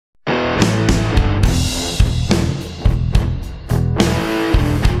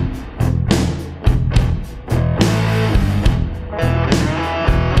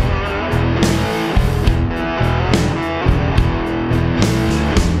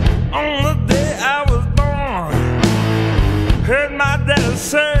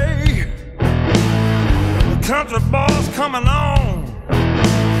say the country boy's coming on,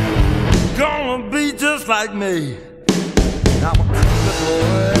 gonna be just like me. I'm a country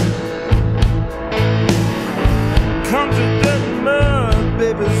boy, country dirt and mud,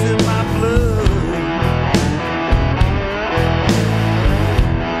 baby's in my blood.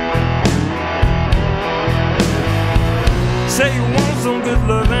 Say you want some good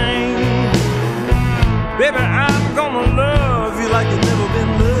loving, baby, I'm gonna love you like you've never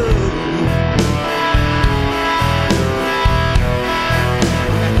been loved.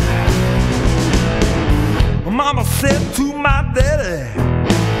 Mama said to my daddy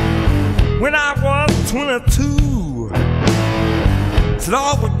when I was 22, said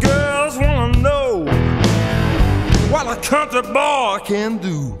all the girls wanna know what a country boy can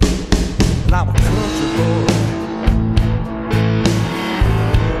do. And I'm a country boy,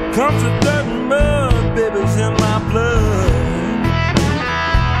 country dirt and mud, baby's in my blood.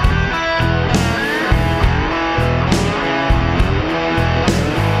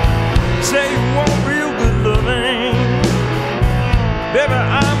 Say you want real good loving, baby,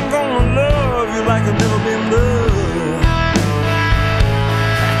 I'm gonna love you like a